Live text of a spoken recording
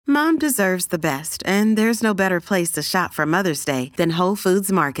Mom deserves the best, and there's no better place to shop for Mother's Day than Whole Foods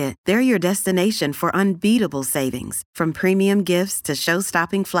Market. They're your destination for unbeatable savings, from premium gifts to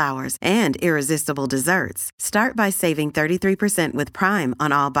show-stopping flowers and irresistible desserts. Start by saving 33% with Prime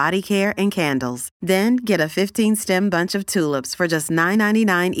on all body care and candles. Then get a 15-stem bunch of tulips for just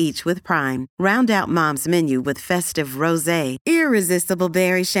 $9.99 each with Prime. Round out Mom's menu with festive rosé, irresistible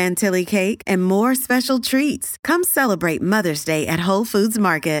berry chantilly cake, and more special treats. Come celebrate Mother's Day at Whole Foods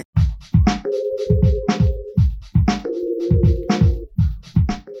Market.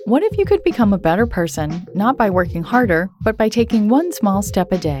 What if you could become a better person, not by working harder, but by taking one small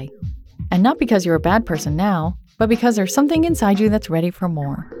step a day? And not because you're a bad person now, but because there's something inside you that's ready for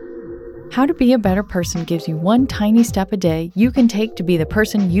more. How to Be a Better Person gives you one tiny step a day you can take to be the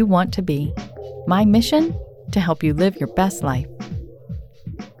person you want to be. My mission? To help you live your best life.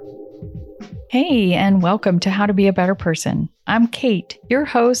 Hey, and welcome to How to Be a Better Person. I'm Kate, your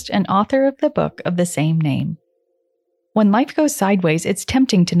host and author of the book of the same name. When life goes sideways, it's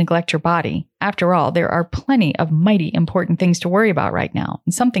tempting to neglect your body. After all, there are plenty of mighty important things to worry about right now,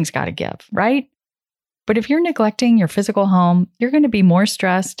 and something's got to give, right? But if you're neglecting your physical home, you're going to be more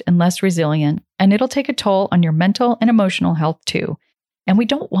stressed and less resilient, and it'll take a toll on your mental and emotional health too. And we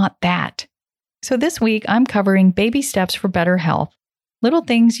don't want that. So this week, I'm covering baby steps for better health, little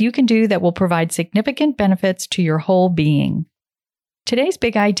things you can do that will provide significant benefits to your whole being. Today's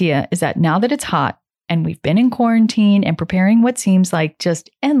big idea is that now that it's hot, and we've been in quarantine and preparing what seems like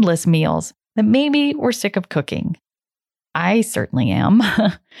just endless meals, that maybe we're sick of cooking. I certainly am.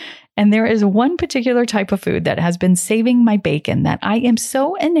 And there is one particular type of food that has been saving my bacon that I am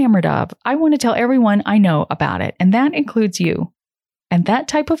so enamored of, I want to tell everyone I know about it, and that includes you. And that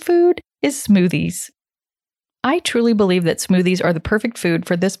type of food is smoothies. I truly believe that smoothies are the perfect food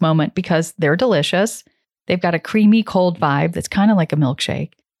for this moment because they're delicious, they've got a creamy cold vibe that's kind of like a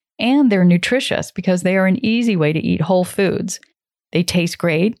milkshake, and they're nutritious because they are an easy way to eat whole foods. They taste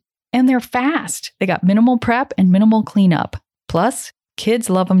great, and they're fast. They got minimal prep and minimal cleanup. Plus, kids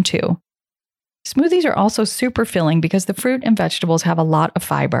love them too. Smoothies are also super filling because the fruit and vegetables have a lot of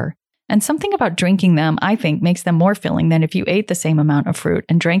fiber. And something about drinking them, I think, makes them more filling than if you ate the same amount of fruit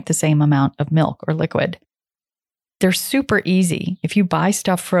and drank the same amount of milk or liquid. They're super easy. If you buy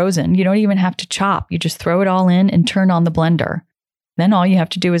stuff frozen, you don't even have to chop. You just throw it all in and turn on the blender. Then all you have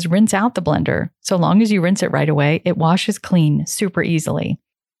to do is rinse out the blender. So long as you rinse it right away, it washes clean super easily.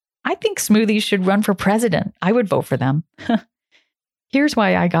 I think smoothies should run for president. I would vote for them. Here's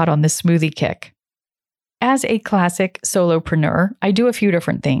why I got on this smoothie kick. As a classic solopreneur, I do a few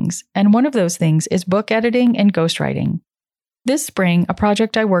different things, and one of those things is book editing and ghostwriting. This spring, a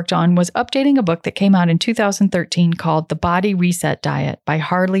project I worked on was updating a book that came out in 2013 called The Body Reset Diet by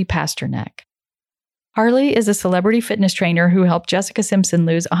Harley Pasternak. Harley is a celebrity fitness trainer who helped Jessica Simpson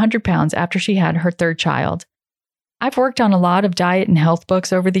lose 100 pounds after she had her third child. I've worked on a lot of diet and health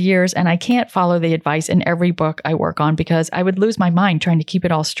books over the years, and I can't follow the advice in every book I work on because I would lose my mind trying to keep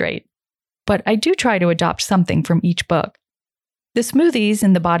it all straight. But I do try to adopt something from each book. The smoothies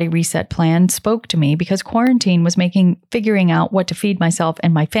in the Body Reset Plan spoke to me because quarantine was making figuring out what to feed myself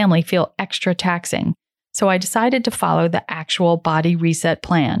and my family feel extra taxing. So I decided to follow the actual Body Reset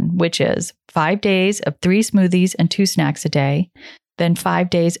Plan, which is 5 days of 3 smoothies and 2 snacks a day, then 5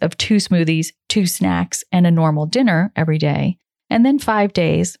 days of 2 smoothies, 2 snacks, and a normal dinner every day, and then 5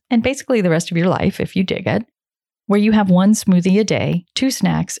 days, and basically the rest of your life if you dig it, where you have 1 smoothie a day, 2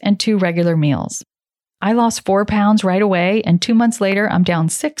 snacks, and 2 regular meals. I lost 4 pounds right away, and 2 months later, I'm down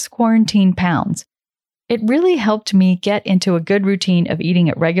 6 quarantine pounds. It really helped me get into a good routine of eating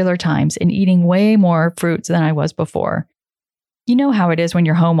at regular times and eating way more fruits than I was before. You know how it is when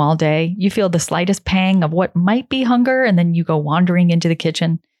you're home all day. You feel the slightest pang of what might be hunger, and then you go wandering into the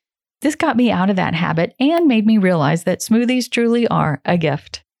kitchen. This got me out of that habit and made me realize that smoothies truly are a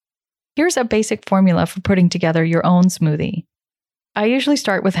gift. Here's a basic formula for putting together your own smoothie. I usually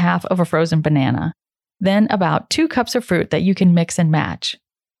start with half of a frozen banana, then about 2 cups of fruit that you can mix and match.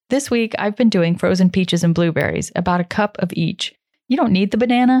 This week, I've been doing frozen peaches and blueberries, about a cup of each. You don't need the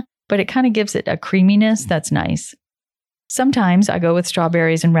banana, but it kind of gives it a creaminess that's nice. Sometimes I go with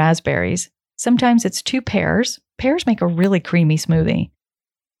strawberries and raspberries. Sometimes it's 2 pears. Pears make a really creamy smoothie.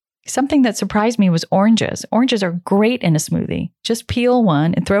 Something that surprised me was oranges. Oranges are great in a smoothie. Just peel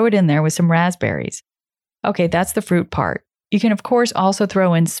one and throw it in there with some raspberries. Okay, that's the fruit part. You can, of course, also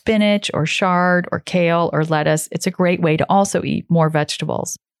throw in spinach or chard or kale or lettuce. It's a great way to also eat more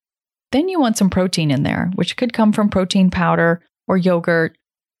vegetables. Then you want some protein in there, which could come from protein powder or yogurt,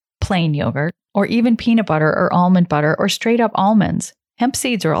 plain yogurt, or even peanut butter or almond butter or straight up almonds. Hemp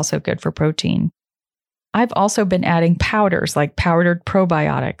seeds are also good for protein. I've also been adding powders like powdered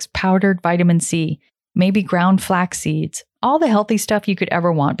probiotics, powdered vitamin C, maybe ground flax seeds, all the healthy stuff you could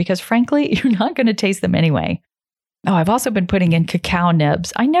ever want because frankly, you're not going to taste them anyway. Oh, I've also been putting in cacao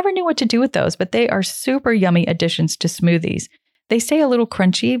nibs. I never knew what to do with those, but they are super yummy additions to smoothies. They stay a little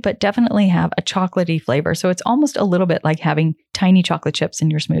crunchy, but definitely have a chocolatey flavor. So it's almost a little bit like having tiny chocolate chips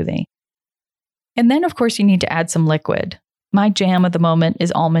in your smoothie. And then, of course, you need to add some liquid. My jam of the moment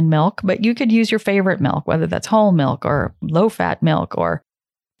is almond milk, but you could use your favorite milk, whether that's whole milk or low-fat milk or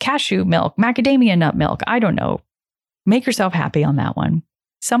cashew milk, macadamia nut milk. I don't know. Make yourself happy on that one.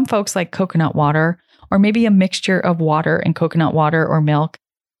 Some folks like coconut water, or maybe a mixture of water and coconut water or milk.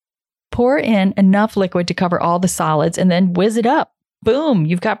 Pour in enough liquid to cover all the solids and then whiz it up. Boom,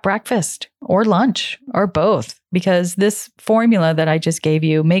 you've got breakfast or lunch or both, because this formula that I just gave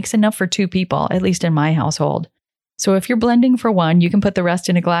you makes enough for 2 people, at least in my household. So if you're blending for one, you can put the rest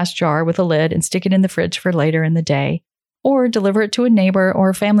in a glass jar with a lid and stick it in the fridge for later in the day, or deliver it to a neighbor or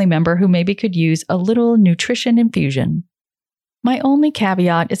a family member who maybe could use a little nutrition infusion. My only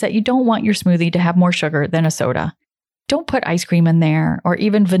caveat is that you don't want your smoothie to have more sugar than a soda. Don't put ice cream in there, or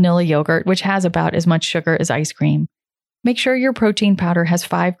even vanilla yogurt, which has about as much sugar as ice cream. Make sure your protein powder has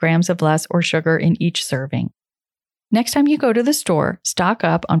 5 grams of less or sugar in each serving. Next time you go to the store, stock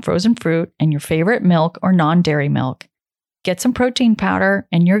up on frozen fruit and your favorite milk or non-dairy milk. Get some protein powder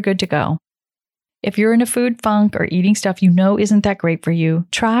and you're good to go. If you're in a food funk or eating stuff you know isn't that great for you,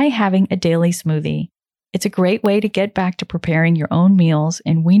 try having a daily smoothie. It's a great way to get back to preparing your own meals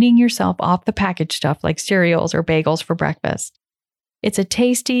and weaning yourself off the packaged stuff like cereals or bagels for breakfast. It's a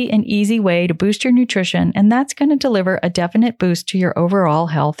tasty and easy way to boost your nutrition, and that's going to deliver a definite boost to your overall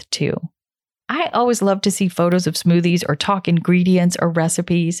health too. I always love to see photos of smoothies or talk ingredients or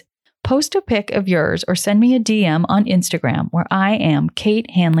recipes. Post a pic of yours or send me a DM on Instagram where I am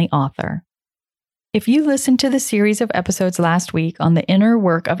Kate Hanley Author. If you listened to the series of episodes last week on the inner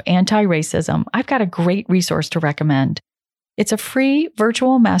work of anti-racism, I've got a great resource to recommend. It's a free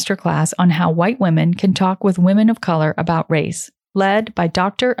virtual masterclass on how white women can talk with women of color about race, led by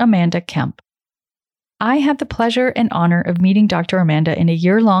Dr. Amanda Kemp. I had the pleasure and honor of meeting Dr. Amanda in a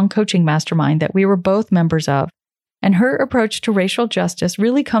year-long coaching mastermind that we were both members of, and her approach to racial justice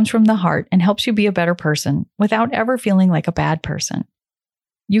really comes from the heart and helps you be a better person without ever feeling like a bad person.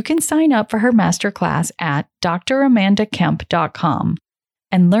 You can sign up for her masterclass at dramandakemp.com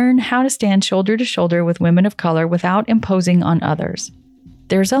and learn how to stand shoulder to shoulder with women of color without imposing on others.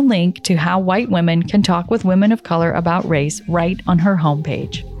 There's a link to how white women can talk with women of color about race right on her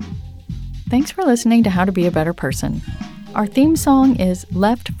homepage. Thanks for listening to How to Be a Better Person. Our theme song is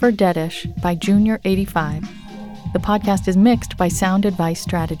Left for Deadish by Junior85. The podcast is mixed by Sound Advice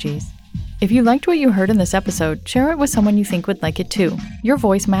Strategies. If you liked what you heard in this episode, share it with someone you think would like it too. Your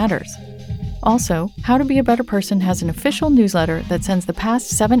voice matters. Also, How to Be a Better Person has an official newsletter that sends the past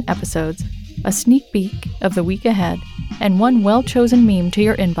 7 episodes, a sneak peek of the week ahead, and one well-chosen meme to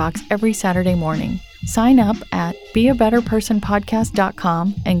your inbox every Saturday morning. Sign up at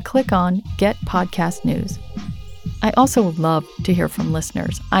beabetterpersonpodcast.com and click on Get Podcast News. I also love to hear from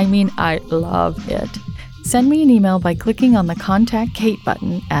listeners. I love it. Send me an email by clicking on the Contact Kate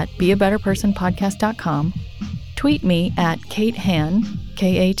button at beabetterpersonpodcast.com, tweet me at KateHan,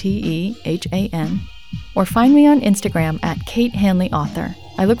 Katehan, or find me on Instagram at Kate Hanley Author.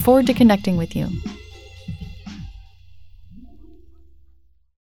 I look forward to connecting with you.